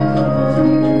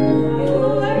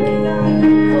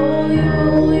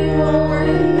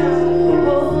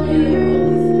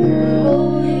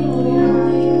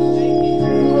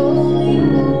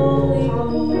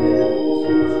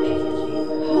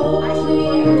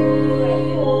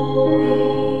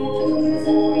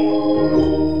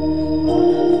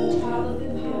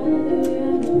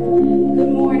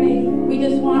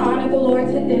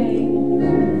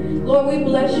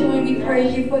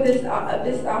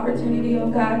oh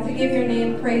God, to give your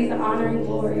name praise, honor, and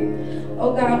glory.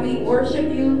 Oh God, we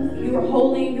worship you. You are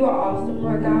holy and you are awesome,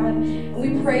 Lord God. And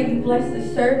we pray you bless the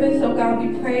service, oh God.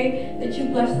 We pray that you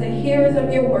bless the hearers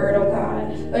of your word, oh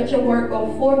God. Let your word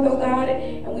go forth, oh God,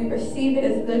 and we receive it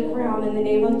as good ground in the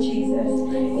name of Jesus.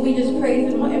 And we just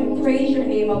praise and praise your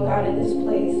name, oh God, in this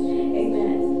place.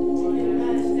 Amen.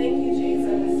 Amen. Thank you,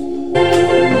 Jesus.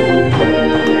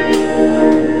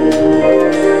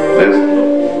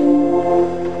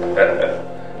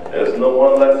 There's no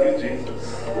one like you, Jesus.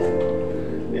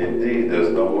 Indeed,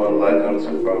 there's no one like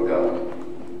unto our God.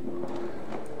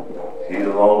 He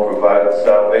alone provided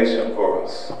salvation for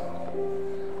us.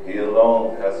 He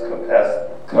alone has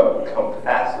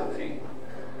capacity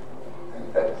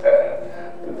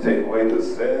to take away the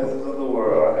sins of the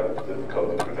world. I have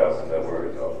difficulty pronouncing that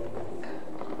word, though.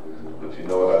 But you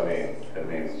know what I mean. It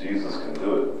means Jesus can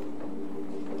do it.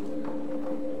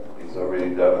 He's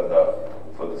already done enough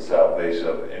for the salvation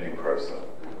of any person.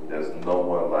 There's no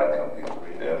one like him. He's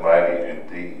great and mighty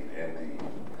indeed, indeed.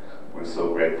 We're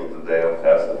so grateful today on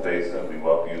Pastor Basin. We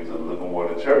welcome you to the Living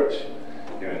Water Church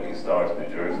here in East Orange, New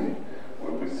Jersey,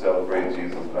 where we celebrate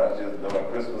Jesus not just during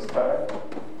Christmas time,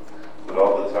 but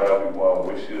all the time. We want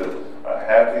to wish you a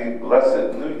happy,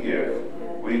 blessed New Year.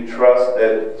 We trust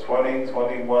that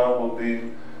 2021 will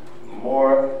be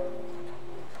more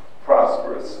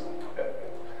prosperous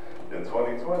than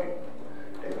 2020.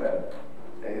 Amen.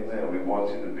 Amen. We want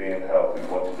you to be in health. We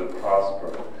want you to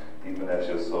prosper, even as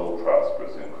your soul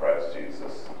prospers in Christ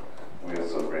Jesus. We are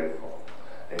so grateful.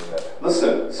 Amen.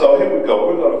 Listen, so here we go.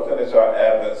 We're going to finish our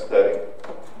Advent study.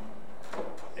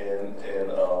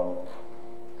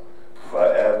 By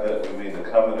Advent, we mean the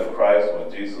coming of Christ when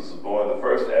Jesus was born, the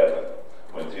first Advent,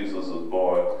 when Jesus was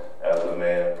born as a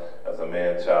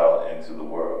man child into the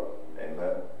world.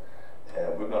 Amen.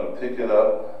 And we're going to pick it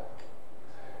up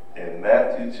in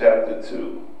Matthew chapter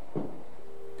 2.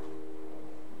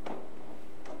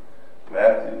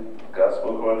 Matthew,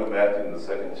 Gospel according to Matthew in the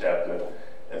 2nd chapter,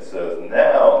 it says,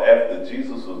 "Now after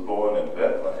Jesus was born in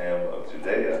Bethlehem of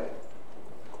Judea,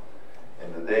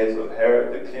 in the days of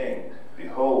Herod the king,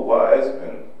 behold, wise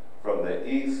men from the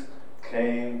east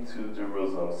came to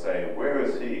Jerusalem, saying, Where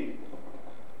is he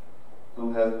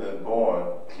who has been born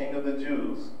King of the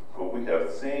Jews? For we have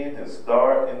seen his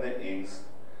star in the east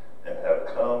and have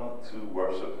come to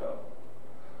worship him."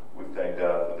 We thank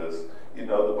God for this. You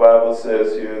know, the Bible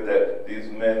says here that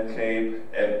these men came,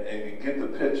 and you get the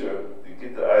picture, you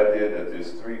get the idea that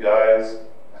there's three guys,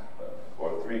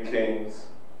 or three kings,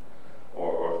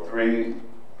 or three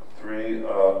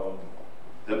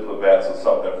diplomats or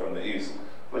something from the east.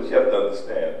 But you have to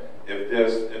understand,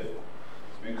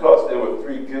 because there were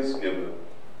three gifts given,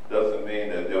 doesn't mean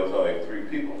that there was only three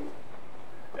people.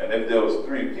 And if there was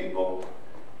three people,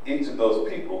 each of those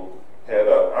people had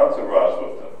an entourage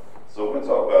with them. So we're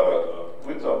talking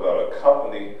about a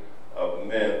company of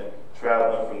men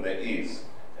traveling from the east.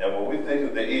 And when we think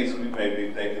of the east, we may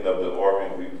be thinking of the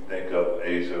Orient, we think of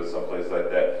Asia or someplace like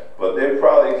that. But they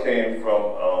probably came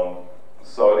from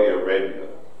Saudi Arabia.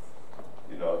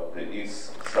 You know, the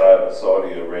east side of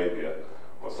Saudi Arabia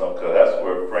or something, because that's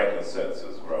where frankincense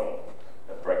is grown,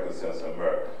 and frankincense and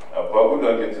myrrh. But we're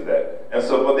going to get to that. And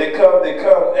so, but they come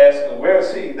asking, where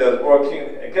is he that's born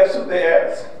king? And guess who they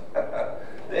ask?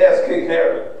 They asked King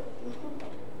Herod.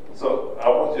 So I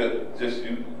want you to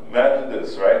imagine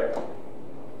this, right?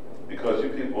 Because you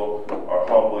people are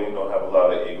humble, you don't have a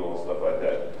lot of ego and stuff like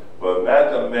that. But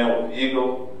imagine a man with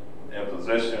ego and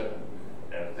position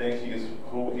and think he's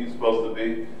who he's supposed to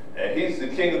be. And he's the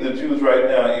king of the Jews right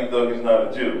now, even though he's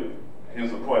not a Jew.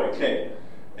 He's appointed king.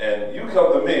 And you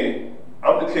come to me,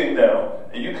 I'm the king now,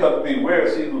 and you come to me, where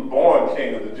is he who's born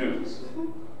king of the Jews?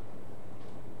 All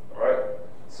right?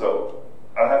 So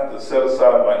I have to set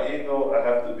aside my ego, I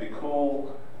have to be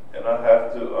cool, and I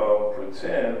have to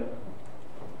pretend,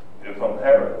 if I'm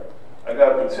Herod, I got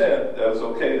to pretend that it's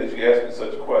okay that you ask me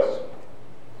such a question.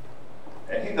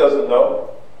 And he doesn't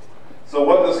know. So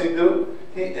what does he do?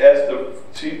 He asks the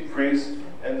chief priests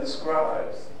and the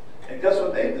scribes. And guess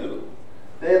what they do?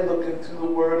 They look into the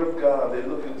Word of God. They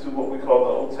look into what we call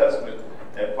the Old Testament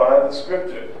and find the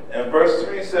Scripture. And verse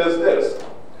 3 says this,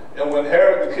 "And when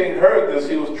Herod the king heard this,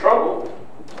 he was troubled,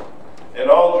 and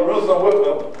all Jerusalem with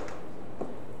him.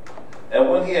 And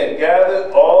when he had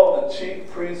gathered all the chief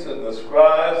priests and the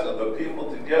scribes and the people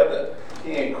together,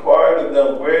 he inquired of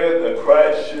them where the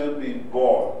Christ should be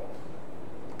born.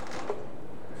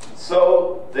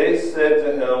 So they said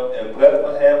to him, In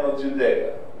Bethlehem of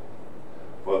Judea.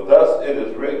 For thus it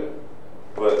is written,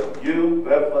 But you,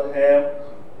 Bethlehem,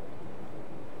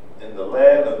 in the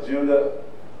land of Judah,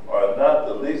 are not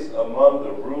the least among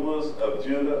the rulers of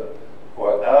Judah,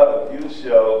 For out of you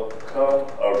shall come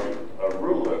a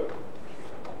ruler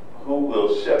who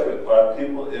will shepherd my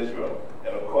people Israel.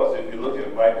 And of course, if you look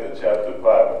at Micah chapter 5,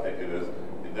 I think it is,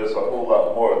 there's a whole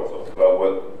lot more about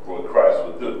what Christ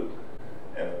would do.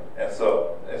 And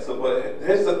so, but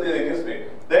here's the thing that gets me.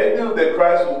 They knew that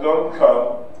Christ was going to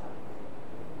come,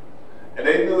 and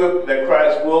they knew that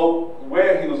Christ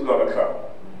where he was going to come.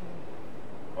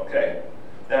 Okay?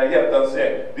 Now you have to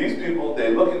understand, these people,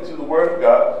 they look into the Word of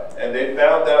God, and they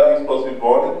found out he's supposed to be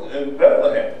born in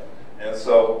Bethlehem. And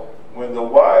so, when the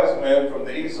wise men from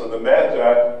the east, or the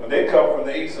Magi, when they come from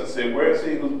the east and say, where is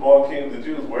he who's born King of the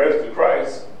Jews? Where is the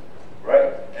Christ?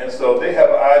 Right? And so they have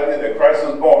an idea that Christ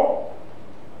is born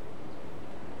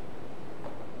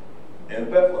in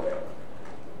Bethlehem.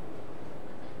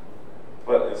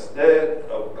 But instead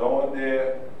of going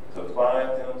there to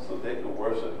find him so they could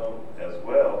worship him as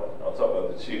well, I'm talking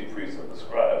about the chief priests and the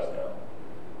scribes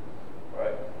now.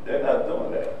 Right? They're not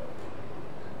doing that.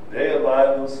 They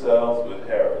align themselves with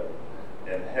Herod.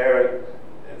 And Herod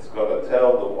is going to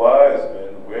tell the wise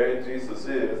men where Jesus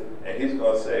is, and he's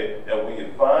going to say, and when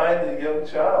you find the young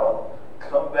child,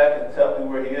 come back and tell me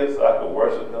where he is so I can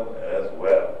worship him as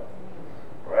well.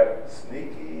 Right?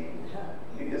 Sneaky.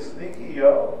 He is sneaky,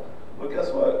 y'all. But guess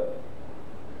what?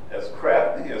 As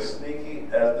crafty and sneaky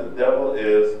as the devil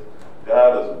is,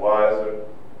 God is wiser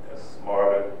and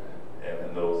smarter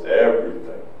and knows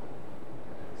everything.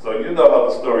 So you know how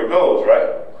the story goes,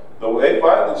 right? The way they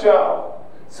find the child.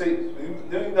 See, do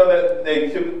you know that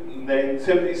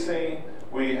nativity scene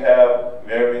where you have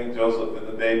Mary and Joseph and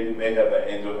the baby? You may have an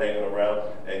angel hanging around,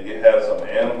 and you have some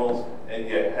animals, and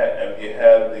you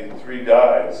have the three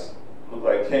guys, look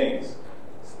like kings,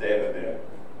 standing there.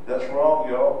 That's wrong,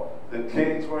 y'all. The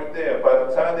kings weren't there. By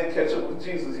the time they catch up with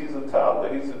Jesus, he's a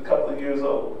toddler. He's a couple of years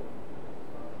old.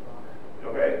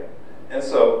 Okay? And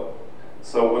so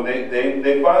when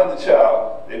they find the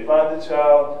child,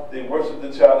 they worship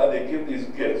the child, and they give these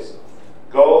gifts.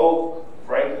 Gold,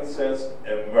 frankincense,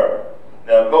 and myrrh.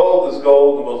 Now, gold is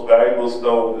gold. The most valuable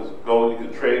stone is gold. You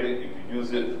can trade it. You can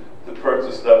use it to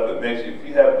purchase stuff that makes you, if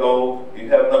you have gold, you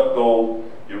have enough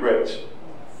gold, you're rich.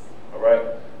 All right?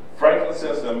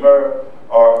 Frankincense and myrrh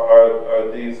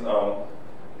are these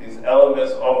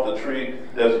elements off the tree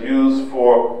that's used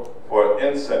for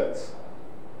incense.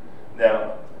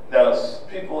 Now,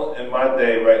 people in my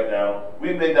day right now,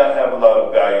 we may not have a lot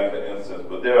of value for incense,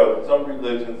 but there are some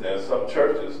religions and some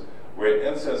churches where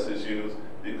incense is used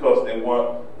because they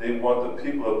want the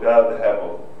people of God to have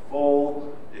a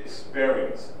full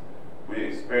experience. We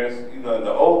experience, in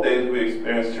the old days we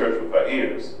experienced church with our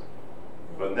ears,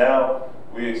 but now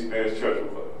we experience church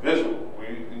with a visual.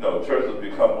 Church has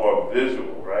become more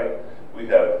visual, right? We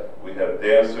have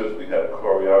dancers, we have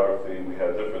choreography, we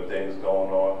have different things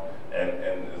going on.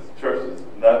 And church is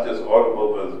not just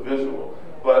audible, but it's visual.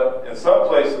 But in some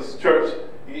places, church,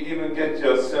 you even get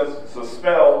your sense of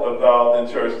smell involved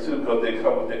in church too, because they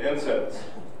come with the incense.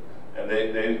 And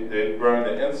they burn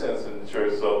the incense in the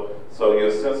church, so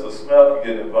your sense of smell can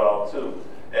get involved too.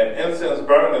 And incense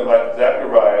burning, like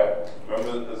Zechariah,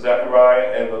 remember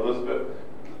Zechariah and Elizabeth?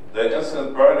 The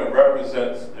incense burning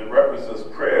represents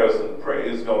prayers and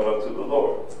praise going up to the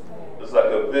Lord. It's like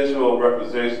a visual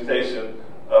representation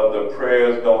of the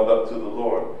prayers going up to the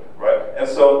Lord, right? And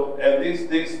so, and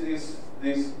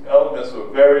these elements were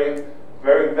very,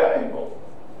 very valuable.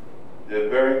 They're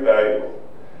very valuable.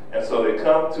 And so they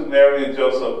come to Mary and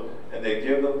Joseph and they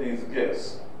give them these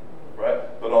gifts, right?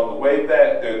 But on the way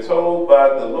back, they're told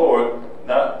by the Lord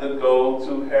not to go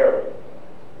to Herod,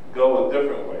 go a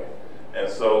different way. And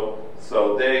so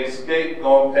they escape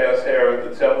going past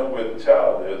Herod to tell him where the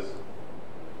child is,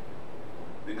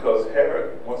 because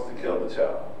Herod wants to kill the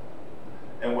child.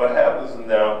 And what happens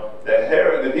now, that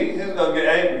Herod, he's going to get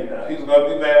angry now. He's going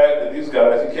to be mad at these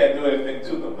guys. He can't do anything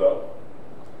to them, though.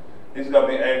 He's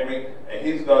going to be angry, and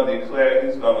he's going to declare,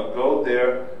 he's going to go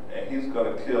there, and he's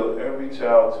going to kill every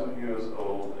child 2 years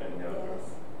old and younger,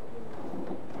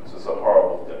 which is a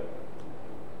horrible thing.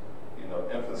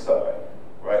 Infanticide,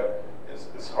 right?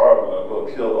 It's horrible. They're going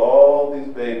to kill all these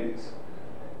babies.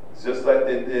 It's just like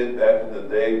they did back in the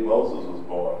day Moses was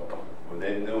born, when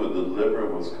they knew a deliverer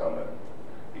was coming.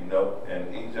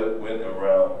 And Egypt went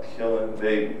around killing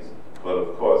babies. But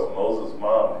of course, Moses'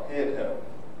 mom hid him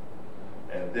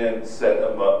and then set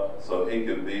him up so he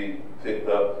could be picked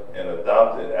up and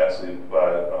adopted actually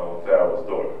by Pharaoh's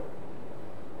daughter.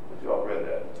 But y'all read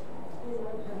that?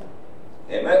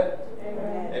 Amen?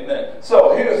 Amen. Amen.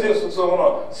 So here's what's going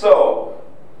on. So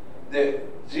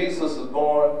Jesus is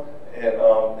born,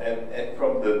 and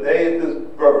from the day of his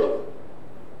birth,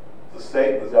 the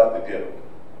Satan is out to get him.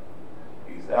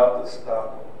 He's out to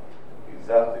stop him.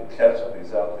 out to catch him.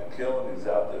 He's out to kill him. He's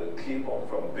out to keep him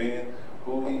from being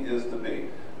who he is to be.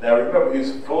 Now remember,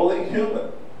 he's fully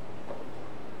human.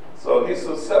 So he's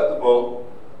susceptible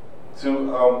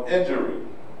to injury.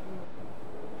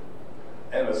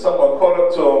 And if someone caught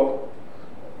up to him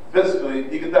physically,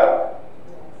 he could die.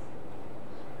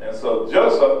 And so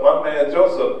Joseph, my man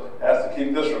Joseph, has to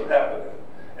keep this from happening.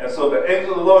 And so the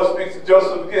angel of the Lord speaks to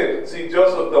Joseph again. See,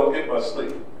 Joseph don't get much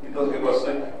sleep. He doesn't get much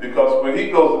sleep because when he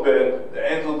goes to bed,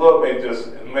 the angel of the Lord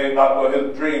may knock on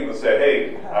his dream and say,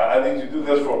 hey, I need you to do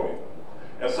this for me.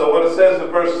 And so what it says in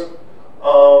verse,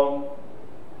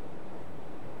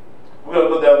 we're going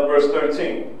to go down to verse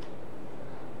 13.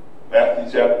 Matthew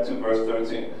chapter 2, verse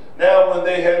 13. Now when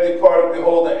they had departed,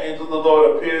 behold, the angel of the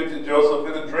Lord appeared to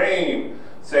Joseph in a dream,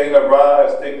 saying,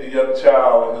 arise, take the young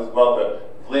child and his mother,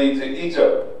 flee to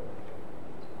Egypt.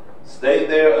 Stay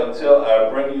there until I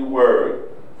bring you word,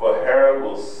 for Herod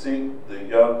will seek the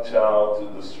young child to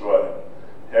destroy him.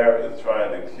 Herod is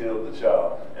trying to kill the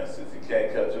child, and since he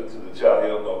can't catch up to the child, he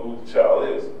don't know who the child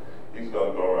is, he's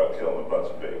going to go around killing a bunch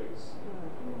of babies.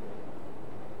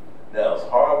 Now, as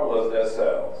horrible as that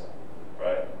sounds,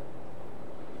 right?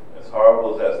 As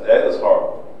horrible as that is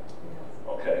horrible,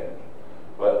 okay?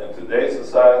 But in today's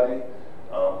society,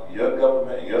 your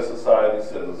government, your society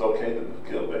says it's okay to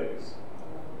kill babies.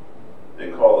 They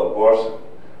call it abortion.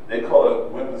 They call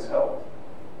it women's health.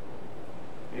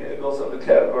 Yeah, it goes up the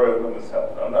category of women's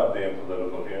health. I'm not being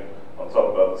political here. I'm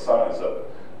talking about the science of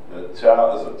it. The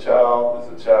child is a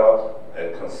child.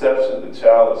 At conception, the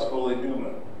child is fully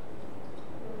human.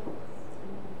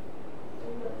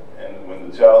 And when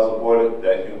the child's aborted,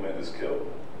 that human is killed.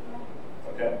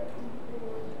 Okay?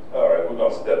 All right, we're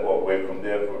going to step away from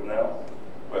there for now.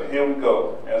 But here we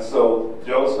go. And so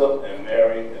Joseph and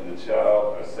Mary and the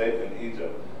child are safe in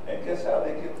Egypt. And guess how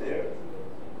they get there?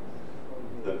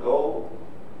 The gold,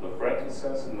 the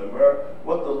frankincense, and the myrrh.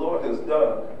 What the Lord has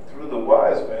done through the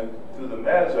wise men, through the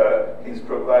Magi, he's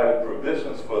provided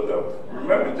provisions for them.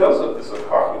 Remember, Joseph is a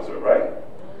carpenter, right?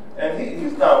 And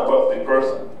he's not a wealthy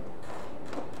person.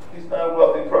 He's not a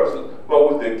wealthy person.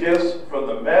 But with the gifts from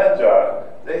the Magi,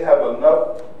 they have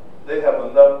enough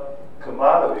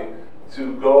commodity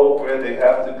to go where they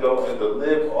have to go and to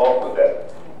live off of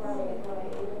that.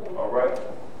 All right?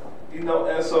 You know,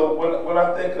 and so when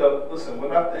I think of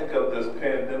this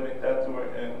pandemic that we're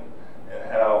in, and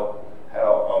how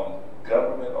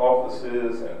government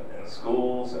offices and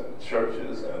schools and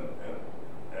churches and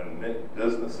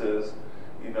businesses,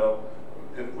 you know,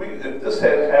 if this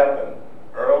had happened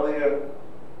earlier,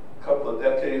 a couple of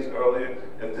decades earlier,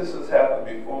 if this has happened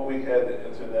before we had the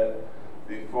internet,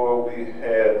 before we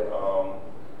had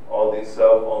all these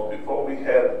cell phones, before we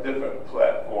had a different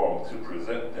platform to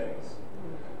present things,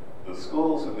 the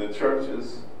schools and the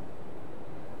churches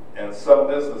and some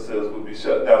businesses would be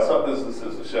shut down. Some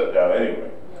businesses are shut down anyway,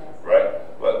 right?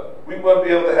 But we wouldn't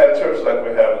be able to have church like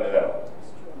we're having it now.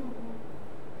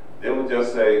 They would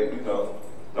just say, you know,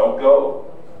 don't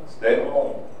go, stay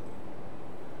home.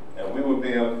 And we would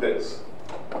be unfixed.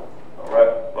 All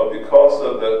right? But because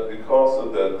of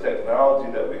the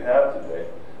technology that we have today,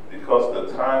 because of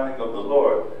the timing of the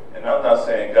Lord, and I'm not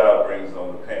saying God brings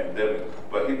on the pandemic,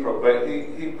 but he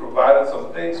provided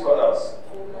some things for us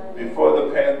before the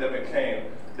pandemic came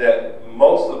that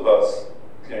most of us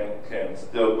can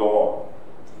still go on.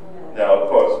 Now, of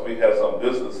course, we have some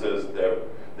businesses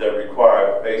that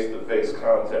require face-to-face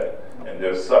contact, and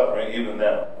they're suffering even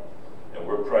now. And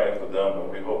we're praying for them, and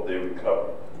we hope they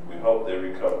recover. We hope they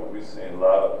recover. We've seen a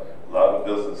lot of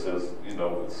businesses, you know,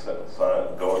 with signs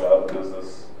going out of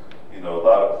business. You know, a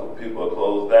lot of people are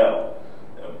closed down.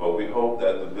 But we hope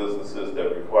that the businesses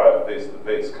that require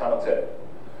face-to-face contact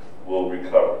will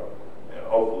recover. And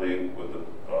hopefully with the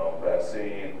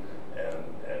vaccine and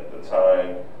the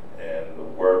time and the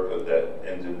work that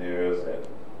engineers and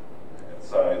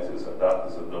scientists and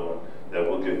doctors are doing, that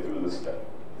we'll get through this thing.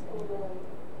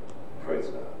 Praise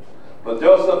God. But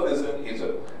Joseph is in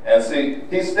Egypt. And see,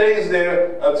 he stays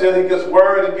there until he gets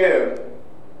word again.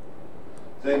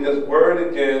 Until he gets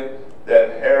word again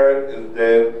that Herod is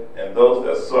dead and those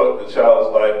that sought the child's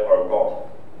life are gone.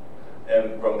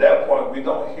 And from that point, we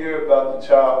don't hear about the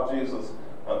child Jesus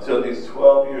until he's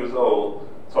 12 years old,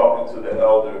 talking to the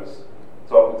elders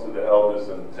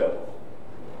in the temple.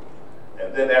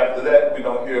 And then after that, we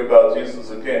don't hear about Jesus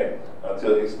again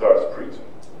until he starts preaching.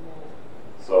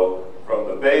 So from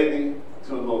the baby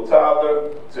to a little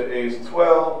toddler to age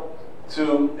 12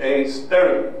 to age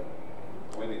 30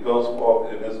 when he goes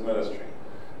forth in his ministry.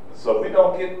 So we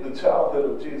don't get the childhood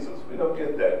of Jesus. We don't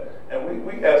get that. And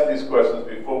we ask these questions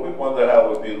before. We wonder how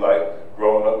it would be like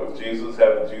growing up with Jesus,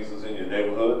 having Jesus in your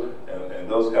neighborhood, and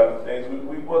those kind of things.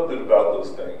 We wondered about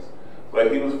those things.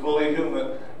 But he was fully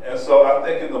human. And so I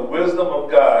think in the wisdom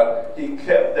of God, he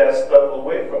kept that stuff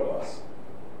away from us.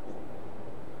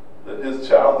 His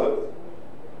childhood.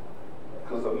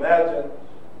 Because imagine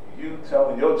you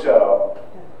telling your child,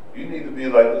 you need to be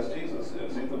like this Jesus. See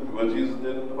what Jesus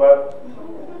did in the Bible?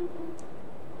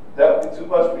 That would be too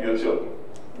much for your children.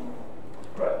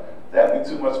 Right? That would be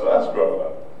too much for us growing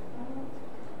up.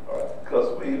 All right?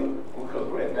 Because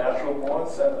we're natural born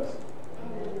sinners.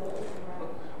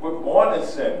 We're born in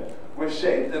sin. We're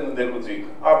shaped in iniquity.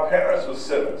 Our parents were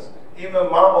sinners. Even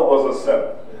Mama was a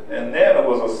sinner. And Nana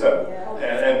was a sinner.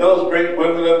 And those great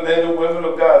women and men and women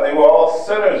of God, they were all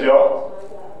sinners, y'all.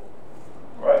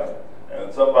 Right?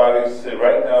 And somebody said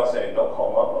right now saying, don't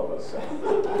call my mother a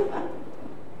sinner.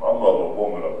 My mother a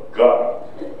woman of God.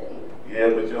 Yeah,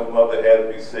 but your mother had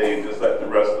to be saved just like the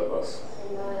rest of us.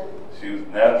 She was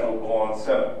natural born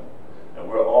sinner. And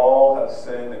we all have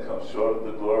sinned and come short of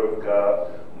the glory of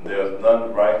God. There's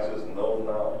none righteous, no,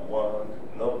 not one.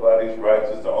 Nobody's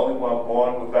righteous. The only one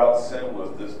born without sin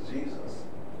was this Jesus.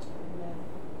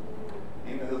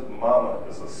 Even his mama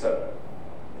is a sinner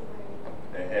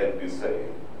and had to be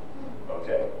saved.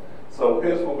 Okay? So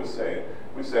here's what we're saying.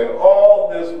 We're saying all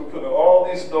this, we're putting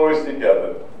all these stories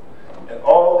together, and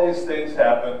all these things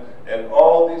happened, and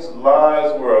all these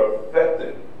lives were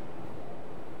affected,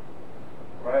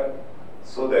 right?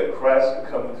 So that Christ could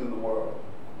come into the world.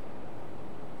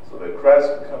 So that Christ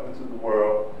could come into the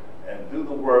world and do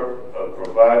the work of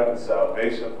providing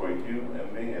salvation for you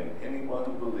and me and anyone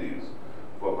who believes.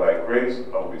 For by grace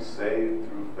are we saved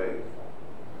through faith.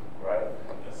 Right?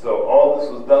 And so all this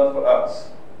was done for us.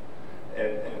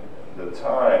 And the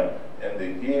time and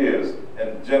the years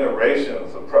and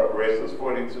generations of preparation.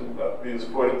 There's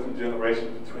 42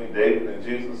 generations between David and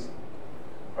Jesus.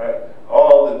 Right?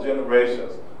 All the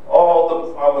generations, all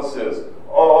the promises,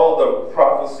 all the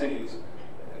prophecies,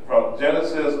 from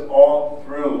Genesis on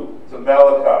through to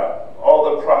Malachi,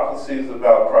 all the prophecies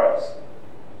about Christ.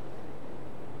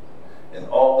 And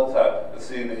all the time.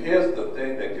 See, here's the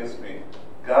thing that gets me.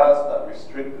 God's not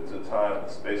restricted to time and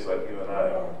space like you and I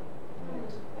are.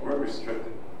 We're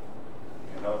restricted.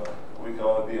 You know, we can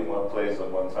only be in one place at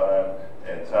one time,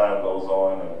 and time goes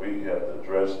on, and we have to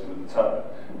dredge through the time.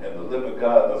 And the living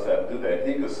God doesn't have to do that.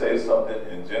 He could say something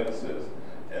in Genesis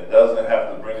and doesn't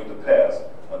have to bring it to pass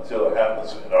until it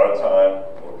happens in our time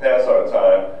or past our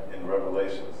time in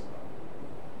Revelations.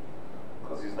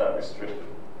 Because he's not restricted.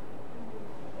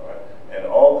 All right? And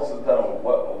all this is done,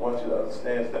 what I want you to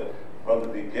understand is that from the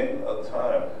beginning of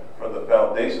time, from the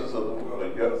foundations of the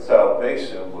world, your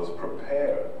salvation was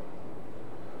prepared.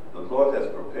 The Lord has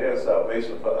prepared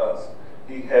salvation for us.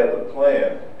 He had the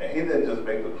plan, and he didn't just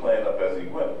make the plan up as he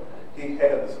went. He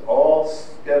had this all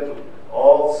scheduled,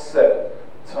 all set,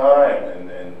 time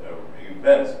and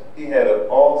events. He had it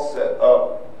all set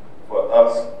up for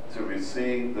us to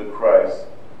receive the Christ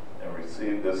and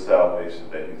receive this salvation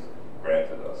that he's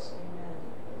granted us.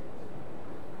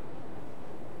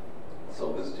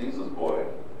 So this Jesus boy,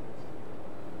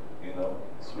 you know,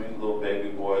 sweet little baby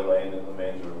boy laying in the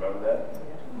manger, remember that?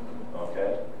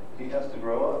 Okay? He has to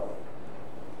grow up.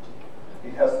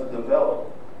 He has to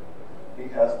develop. He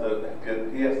has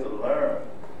to learn.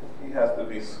 He has to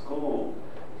be schooled.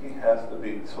 He has to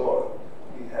be taught.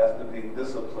 He has to be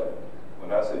disciplined.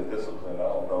 When I say discipline, I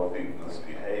don't know if he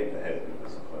misbehaved and had to be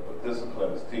disciplined, but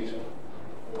discipline is teaching.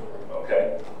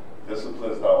 Okay?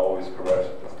 Discipline is not always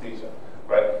correction, it's teaching.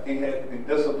 Right? He had to be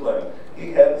disciplined.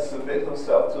 He had to submit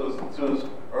himself to his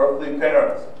earthly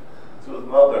parents, to his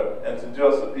mother, and to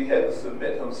Joseph. He had to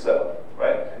submit himself.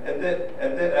 Right? And then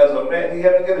as a man, he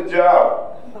had to get a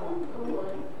job.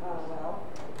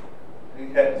 He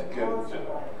had to get a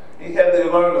job. He had to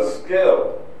learn a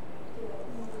skill.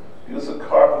 He was a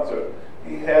carpenter.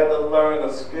 He had to learn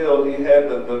a skill. He had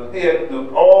to do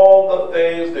all the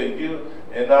things that you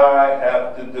and I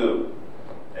have to do.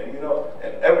 And you know,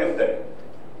 and everything.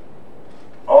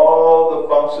 All the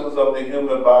functions of the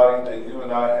human body that you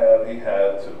and I have, he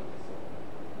had to.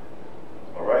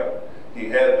 All right? He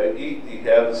had to eat. He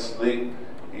had to sleep.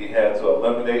 He had to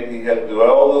eliminate. He had to do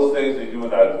all those things that you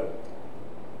and I do.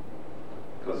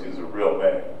 Because he's a real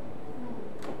man.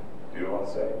 Do you know what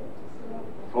I'm saying?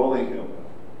 Fully human.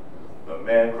 The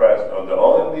man Christ. No, the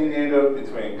only mediator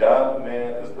between God and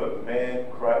man is the man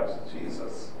Christ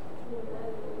Jesus.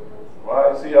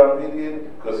 Why is he our mediator?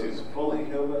 Because he's fully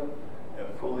human and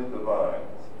fully divine.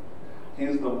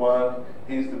 He's the one,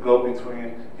 he's the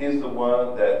go-between, he's the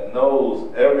one that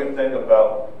knows everything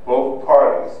about both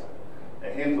parties.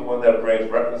 And he's the one that brings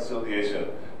reconciliation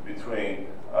between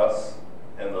us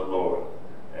and the Lord.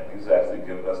 And he's actually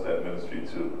given us that ministry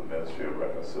too, the ministry of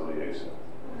reconciliation.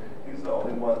 He's the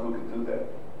only one who can do that.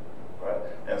 Right?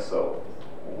 And so,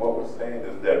 what we're saying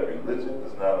is that religion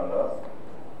is not enough.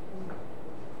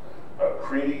 A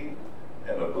creed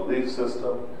and a belief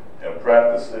system and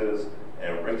practices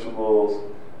and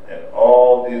rituals and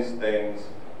all these things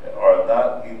are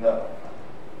not enough.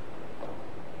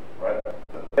 Right?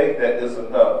 The faith that is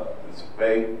enough is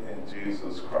faith in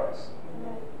Jesus Christ.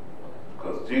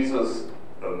 Because Jesus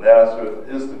of Nazareth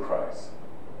is the Christ.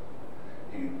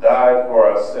 He died for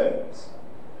our sins.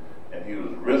 And he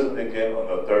was risen again on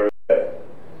the third day.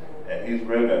 And he's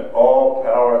risen, all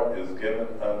power is given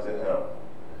unto him.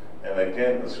 And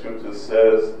again, the scripture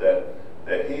says that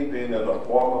he being in the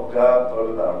form of God thought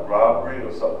it not robbery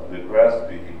or something to grasp to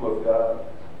be equal with God,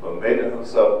 but made of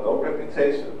himself no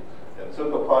reputation and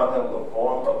took upon him the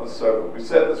form of a servant. We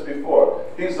said this before.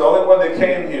 He's the only one that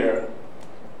came here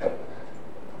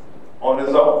on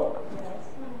his own.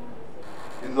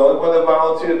 He's the only one that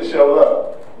volunteered to show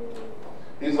up.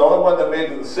 He's the only one that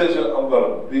made the decision, I'm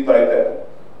going to be like that.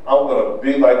 I'm going to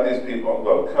be like these people. I'm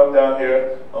going to come down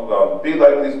here. I'm going to be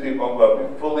like these people. I'm going to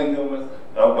be fully human.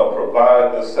 And I'm going to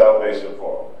provide this salvation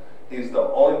for them. He's the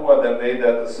only one that made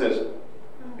that decision.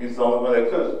 He's the only one that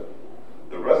could.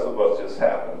 The rest of us just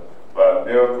happened by a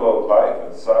miracle of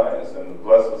life and science and the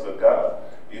blessings of God.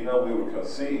 You know, we were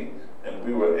conceived and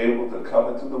we were able to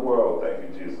come into the world. Thank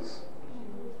you, Jesus.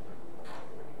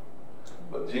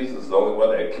 But Jesus is the only one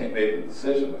that made the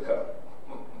decision to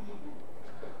come.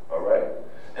 All right?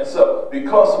 And so,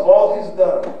 because of all he's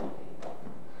done,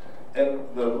 and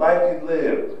the life he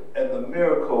lived, and the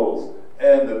miracles,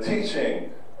 and the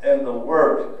teaching, and the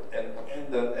work, and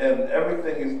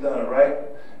everything he's done, right?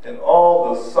 And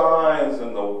all the signs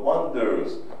and the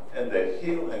wonders, and the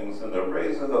healings, and the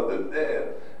raising of the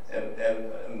dead,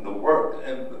 and the work,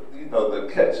 and the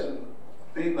catching,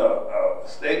 feeding a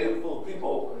stadium full of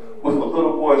people with a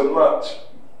little boy's lunch.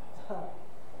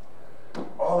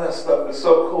 All that stuff is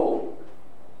so cool.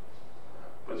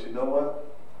 But you know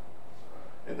what?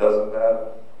 It doesn't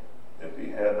matter if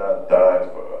he had not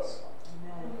died for us.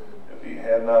 Amen. If he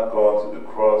had not gone to the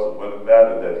cross, it wouldn't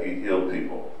matter that he healed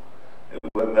people. It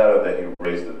wouldn't matter that he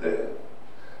raised the dead.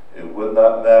 It would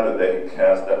not matter that he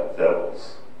cast out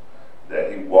devils,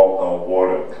 that he walked on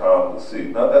water and calmed the sea.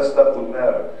 None of that stuff would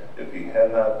matter if he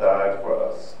had not died for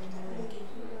us.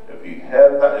 If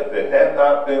it had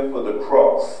not been for the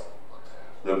cross,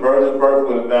 the virgin birth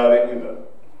wouldn't matter either.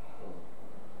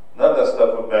 None of that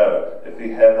stuff would matter if he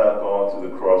had not gone to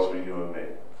the cross for you and me.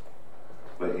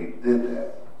 But he did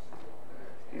that.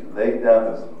 He laid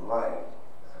down his life.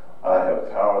 I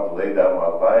have power to lay down my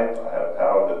life. I have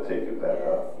power to take it back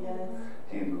up. Yes.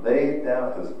 He laid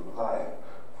down his life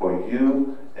for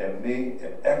you and me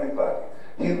and everybody.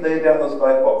 He laid down his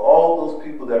life for all those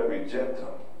people that reject him.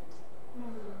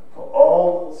 For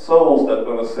all souls that are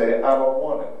going to say, I don't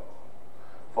want it.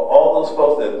 For all those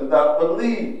folks that do not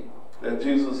believe that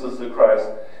Jesus is the Christ,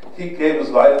 he gave his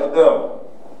life for them.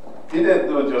 He didn't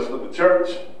do it just for the church,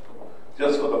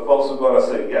 just for the folks who are going to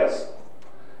say yes.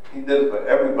 He did it for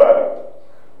everybody.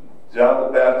 John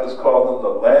the Baptist called him the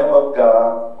Lamb of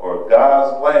God, or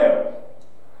God's Lamb,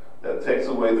 that takes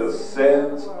away the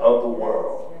sins of the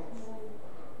world.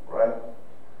 Right?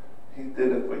 He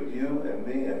did it for you and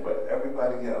me and for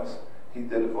everybody else. He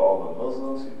did it for all the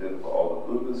Muslims. He did it for all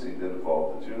the Buddhists. He did it for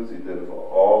all the Jews. He did it for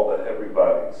all the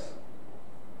everybody's.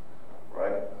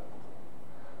 Right?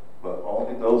 But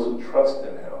only those who trust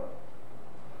in him,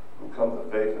 who come to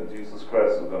faith in Jesus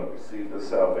Christ, are going to receive this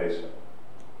salvation.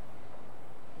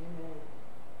 Amen.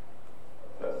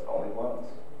 That's the only ones.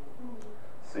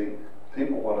 See,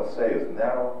 people want to say it's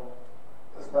narrow.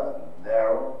 It's not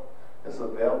narrow. It's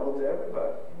available to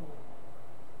everybody.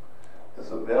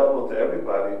 It's available to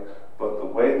everybody, but the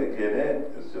way to get in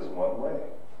is just one way.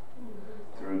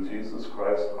 Through Jesus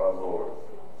Christ our Lord.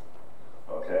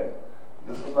 Okay?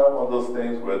 This is not one of those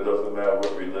things where it doesn't matter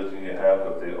what religion you have,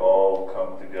 but they all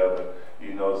come together.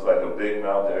 You know, it's like a big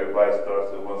mountain. Everybody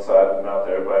starts at one side of the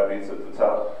mountain. Everybody meets at the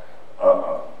top.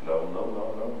 No.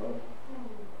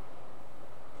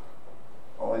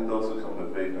 Only those who come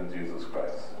to faith in Jesus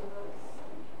Christ.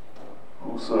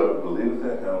 Whosoever believeth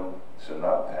in him shall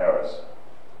not perish,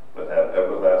 but have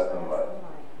everlasting life.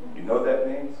 You know what that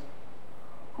means?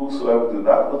 Whosoever do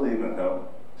not believe in him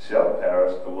shall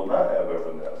perish and will not have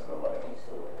everlasting life.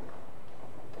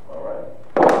 All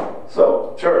right?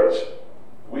 So, church,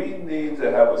 we need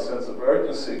to have a sense of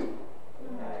urgency.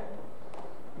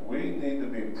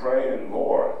 praying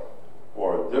more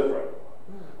or different.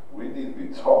 We need to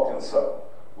be talking something.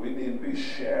 We need to be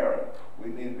sharing.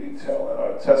 We need to be telling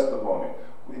our testimony.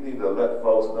 We need to let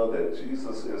folks know that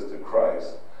Jesus is the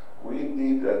Christ. We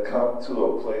need to come to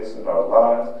a place in our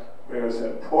lives where it's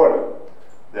important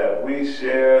that we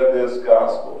share this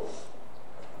gospel.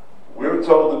 We're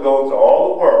told to go into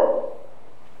all the world,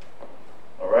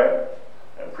 all right,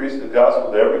 and preach the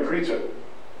gospel to every creature,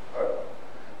 right?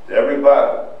 To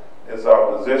everybody. It's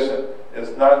our position.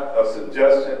 It's not a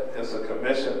suggestion. It's a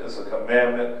commission. It's a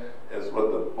commandment. It's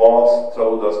what the boss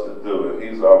told us to do. And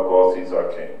he's our boss. He's our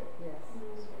king.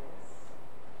 Yes.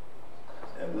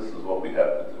 And this is what we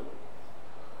have to do.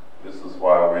 This is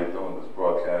why we're doing this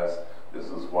broadcast. This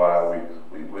is why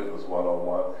we witness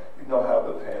one-on-one. You know how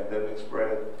the pandemic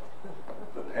spread?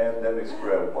 The pandemic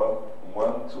spread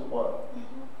one to one.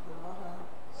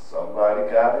 Somebody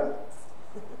got it,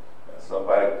 and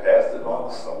somebody passed it on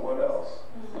to someone else.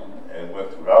 And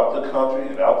went throughout the country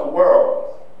and out the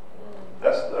world.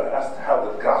 That's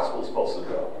how the gospel's supposed to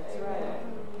go.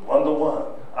 One to one.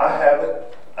 I have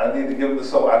it. I need to give it to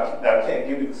someone. I can't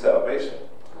give you the salvation,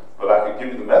 but I can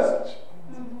give you the message.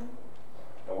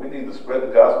 And we need to spread the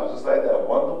gospel just like that,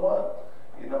 one to one.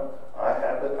 You know, I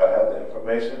have it. I have the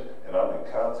information, and I'm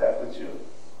in contact with you.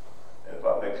 And if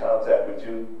I'm in contact with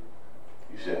you,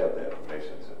 you should have the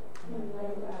information too.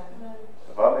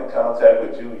 If I'm in contact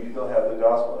with you and you don't have the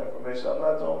gospel information, I'm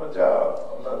not doing my job.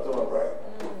 I'm not doing it right.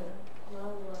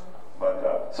 My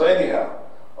God. So anyhow,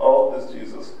 all this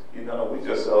Jesus, you know, we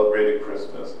just celebrated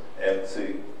Christmas, and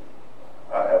see,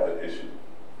 I have an issue.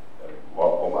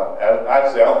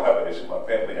 Actually, I don't have an issue. My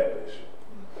family had an issue.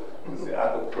 You see, I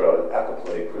could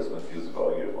play Christmas music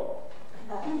all year long.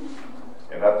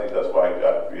 And I think that's why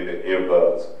God created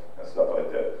earbuds and stuff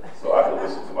like that. So I could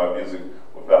listen to my music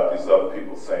without these other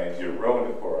people saying, you're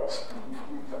ruining it for us.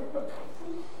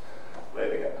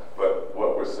 But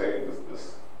what we're saying is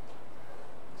this.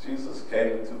 Jesus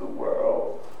came into the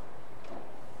world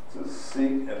to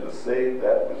seek and to save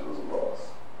that which was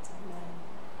lost.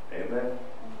 Amen?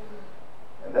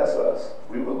 And that's us.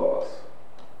 We were lost.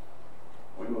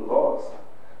 We were lost.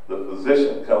 The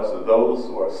physician comes to those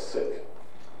who are sick.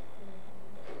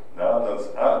 Now,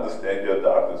 I understand your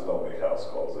doctors don't make house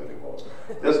calls anymore.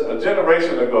 A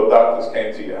generation ago, doctors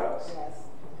came to your house. Yes.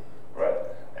 Right?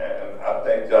 And I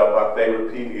thank God my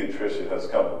favorite pediatrician has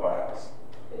come to my house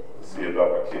to see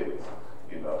about my kids.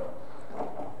 You know.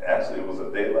 Actually, it was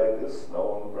a day like this,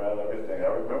 snow on the ground, everything. I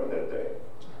remember that day.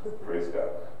 Praise God.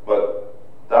 But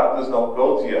doctors don't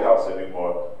go to your house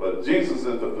anymore. But Jesus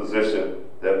is the physician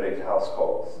that makes house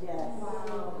calls. Yes.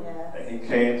 Wow. Yes. And he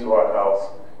came to our house.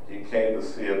 He came to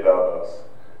see about us.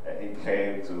 And he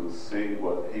came to see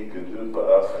what he could do for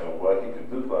us. And what he could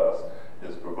do for us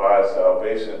is provide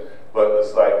salvation. But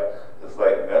it's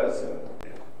like medicine.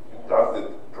 If the doctor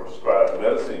prescribes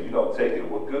medicine, you don't take it.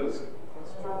 What good is it?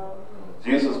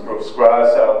 Jesus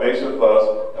prescribes salvation for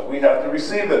us, and we have to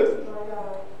receive it.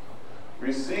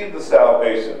 Receive the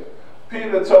salvation.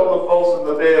 Peter told the folks in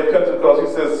the day of Pentecost,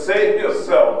 he says, save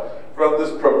yourself from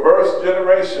this perverse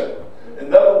generation.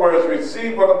 In other words,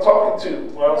 receive what I'm talking to,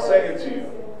 what I'm saying to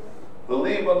you.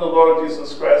 Believe on the Lord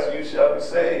Jesus Christ and you shall be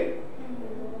saved.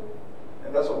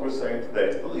 And that's what we're saying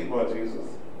today. Believe on Jesus.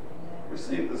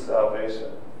 Receive the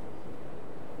salvation.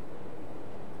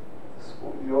 It's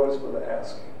yours for the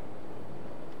asking.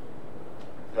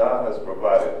 God has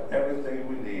provided everything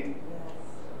we need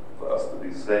for us to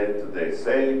be saved today.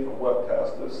 Saved from what,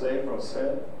 Pastor? Saved from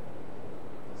sin.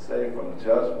 Saved from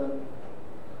judgment.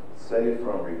 Saved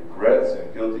from regrets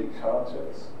and guilty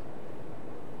conscience.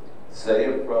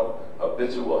 Saved from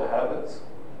habitual habits.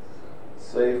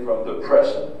 Saved from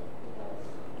depression.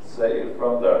 Saved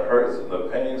from the hurts and the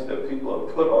pains that people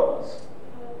have put on us.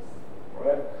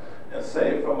 Right? And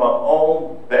saved from our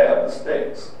own bad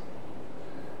mistakes.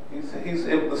 He's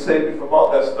able to save you from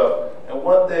all that stuff. And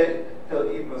one day,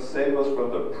 he'll even save us from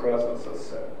the presence of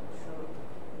sin.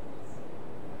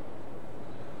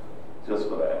 Just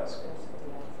for the asking.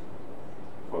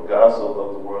 For God so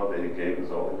loved the world that he gave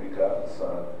his only begotten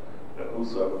Son, that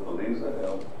whosoever believes in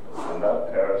him will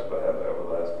not perish but have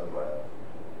everlasting life.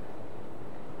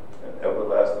 And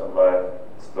everlasting life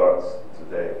starts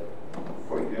today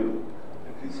for you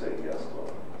if you say yes,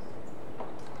 Lord.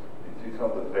 If you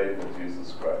come to faith in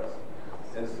Jesus Christ.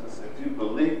 If you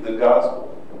believe the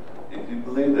gospel, if you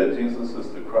believe that Jesus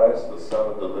is the Christ, the Son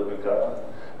of the living God,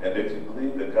 and if you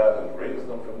believe that God has raised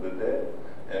him from the dead,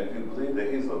 and if you believe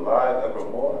that he's alive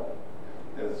evermore,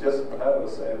 then it's just a matter of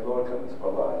saying, Lord, come into my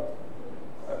life.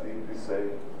 I need to be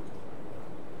saved.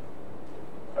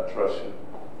 I trust you.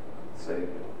 Save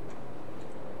me.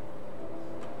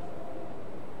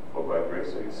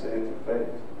 be saved through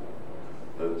faith.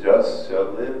 The just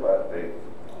shall live by faith.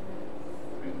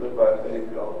 We live by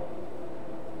faith, y'all.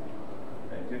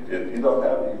 And if you don't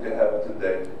have it, you can have it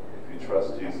today. If you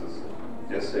trust Jesus,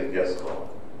 just say, yes, Lord.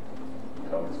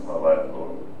 Come into my life,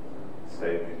 Lord.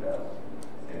 Save me now.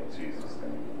 In Jesus'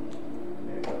 name.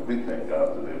 Amen. We thank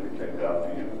God today. We thank God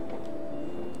for you.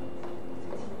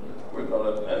 We're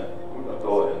going to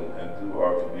go and do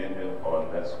our communion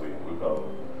on next week. We're going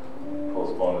to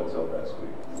postpone it until next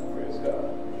week. Praise God.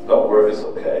 Don't worry, it's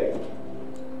okay.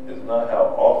 It's not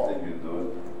how often you do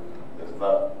it. It's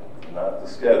not the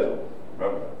schedule.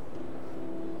 Remember,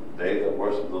 they that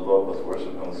worship the Lord must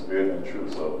worship in spirit and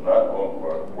truth. So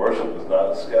worship is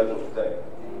not a scheduled thing.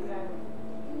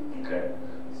 Okay?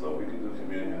 So we can do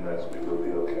communion next week. It'll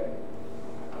be okay.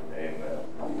 Amen.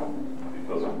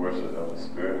 Because we worship in the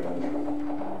spirit and truth.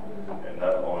 And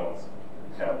not on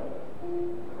calendar.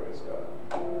 Praise God.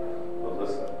 But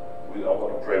listen, I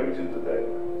want to pray with you today.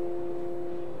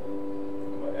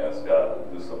 I'm going to ask God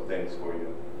to do some things for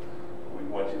you. We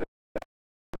want you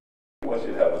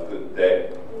to have a good day.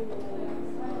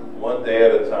 One day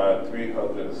at a time,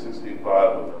 365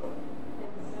 of them.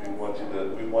 We want you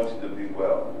to be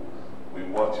well. We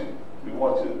want you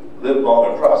to live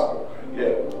long and prosper.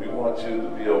 Yeah, we want you to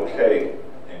be okay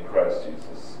in Christ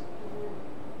Jesus.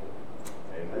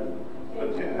 Amen.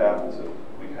 But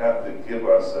we have to give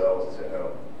ourselves to Him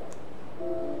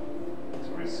to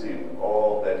receive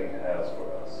all that He has for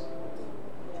us.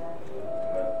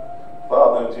 Amen.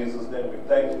 Father, in Jesus' name, we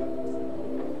thank you.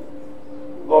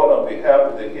 Lord, on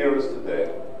behalf of the hearers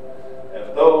today,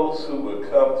 and those who would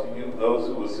come to you, those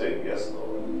who would say, yes,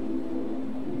 Lord.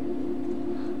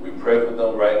 We pray for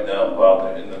them right now,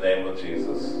 Father, in the name of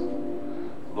Jesus.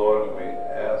 Lord, we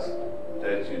ask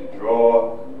that you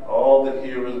draw all the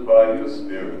hearers by your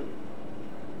Spirit,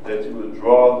 that you would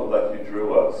draw them like you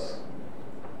drew us,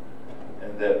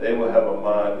 and that they will have a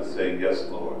mind to say, yes,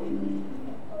 Lord,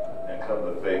 and come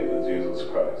to faith in Jesus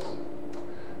Christ.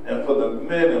 And for the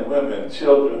men and women,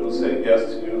 children who say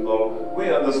yes to you, Lord, we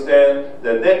understand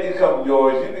that they become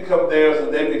yours, you become theirs,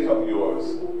 and they become yours.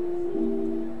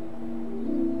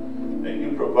 And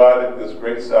you provided this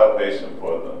great salvation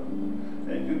for them.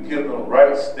 And you give them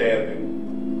right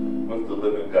standing with the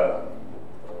living God.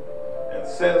 And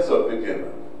sins are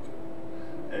forgiven.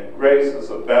 And grace is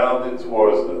abounding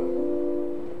towards them.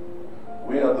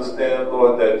 We understand,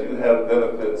 Lord, that you have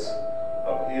benefits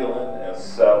of healing and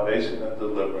salvation and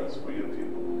deliverance for your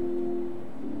people.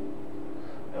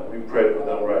 And we pray for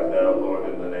them right now, Lord,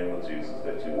 in the name of Jesus,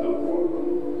 that you do it for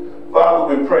them.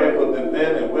 Father, we pray for the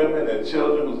men and women and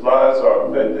children whose lives are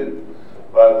affected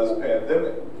by this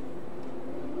pandemic.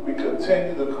 We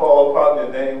continue to call upon your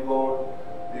name, Lord,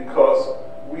 because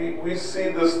we see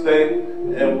this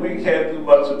thing and we can't do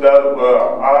much about it, but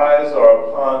our eyes are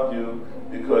upon you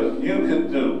because you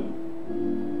can do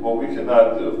what we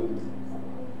cannot do.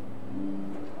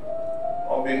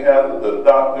 On behalf of the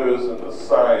doctors and the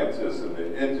scientists and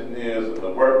the engineers and the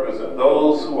workers and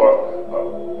those who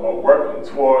are working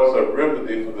towards a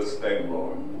remedy for this thing,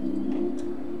 Lord,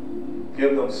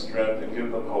 give them strength and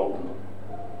give them hope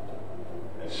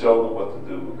and show them what to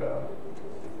do, God,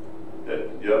 that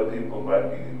your people might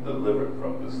be delivered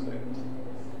from this thing.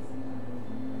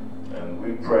 And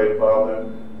we pray, Father,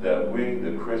 that we,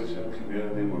 the Christian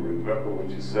community, will remember what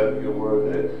you said in your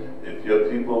word, that if your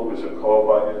people, which are called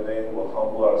by your name, will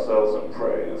humble ourselves and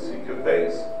pray and seek your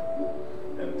face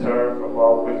and turn from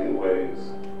our wicked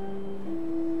ways,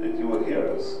 that you will hear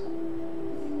us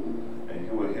and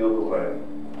you will heal the land.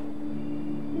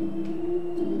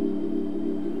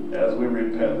 As we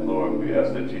repent, Lord, we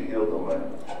ask that you heal the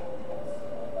land.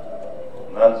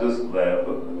 Not just the land,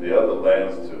 but the other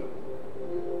lands too.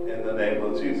 In the name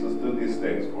of Jesus, do these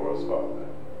things for us, Father.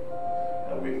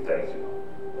 And we thank you.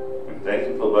 We thank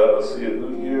you for letting us see a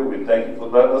new year. We thank you for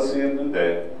letting us see a new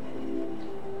day.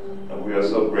 And we are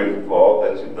so grateful for all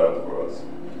that you've done for us.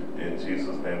 In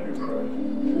Jesus' name we pray.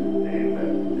 Amen.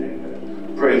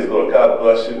 Amen. Praise the Lord. God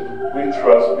bless you. We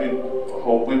trust, we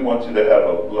hope, we want you to have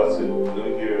a blessed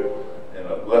new year and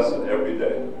a blessed every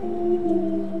day.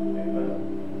 Amen.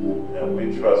 And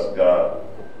we trust God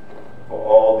for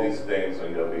all these things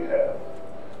on your behalf.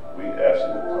 We ask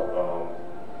you to come.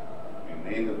 You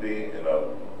need to be in a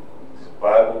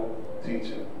Bible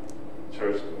teaching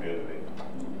church community.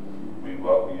 We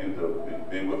welcome you to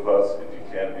be with us. If you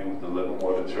can't be with the Living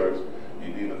Water Church, you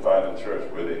need to find a church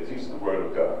where they teach the Word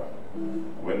of God.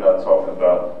 We're not talking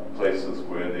about places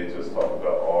where they just talk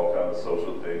about all kinds of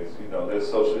social things. You know, there's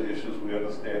social issues, we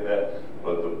understand that,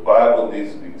 but the Bible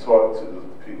needs to be taught to the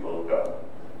people of God.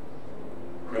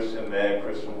 Christian man,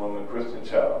 Christian woman, Christian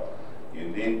child. You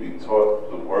need need to be taught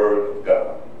the Word of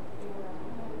God.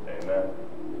 Amen.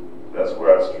 That's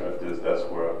where our strength is. That's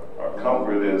where our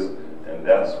comfort is. And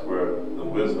that's where the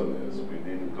wisdom is. We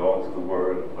need to go into the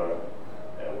Word and learn.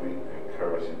 And we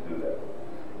encourage you to do that.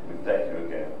 We thank you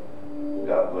again.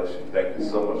 God bless you. Thank you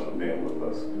so much for being with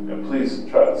us. And please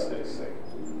try to stay safe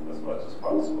as much as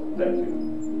possible. Thank you.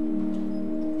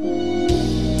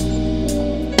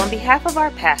 On behalf of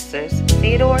our pastors,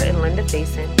 Theodore and Linda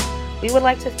Faison, we would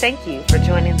like to thank you for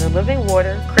joining the Living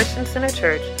Water Christian Center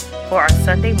Church for our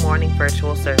Sunday morning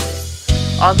virtual service.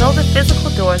 Although the physical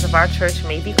doors of our church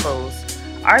may be closed,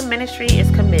 our ministry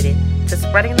is committed to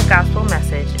spreading the gospel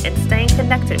message and staying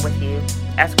connected with you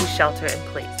as we shelter in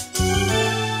place.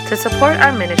 To support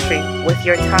our ministry with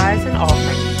your tithes and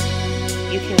offerings,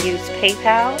 you can use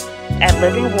PayPal at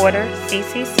Living Water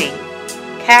CCC,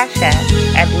 Cash App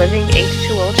at Living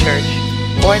H2O Church,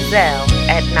 or Zelle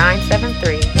at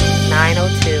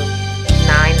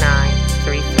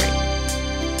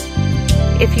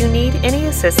 973-902-9933. If you need any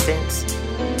assistance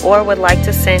or would like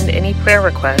to send any prayer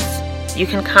requests, you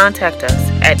can contact us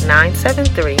at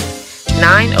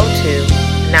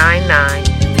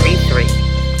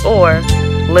 973-902-9933 or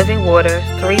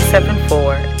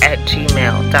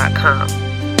livingwater374@gmail.com.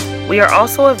 We are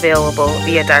also available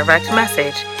via direct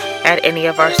message at any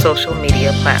of our social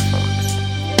media platforms.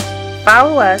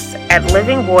 Follow us at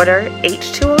Living Water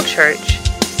H2O Church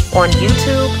on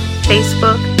YouTube,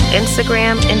 Facebook,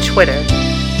 Instagram, and Twitter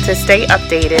to stay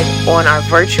updated on our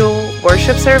virtual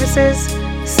worship services,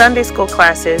 Sunday school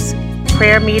classes,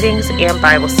 prayer meetings, and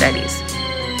Bible studies.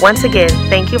 Once again,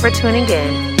 thank you for tuning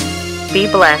in. Be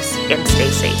blessed and stay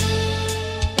safe.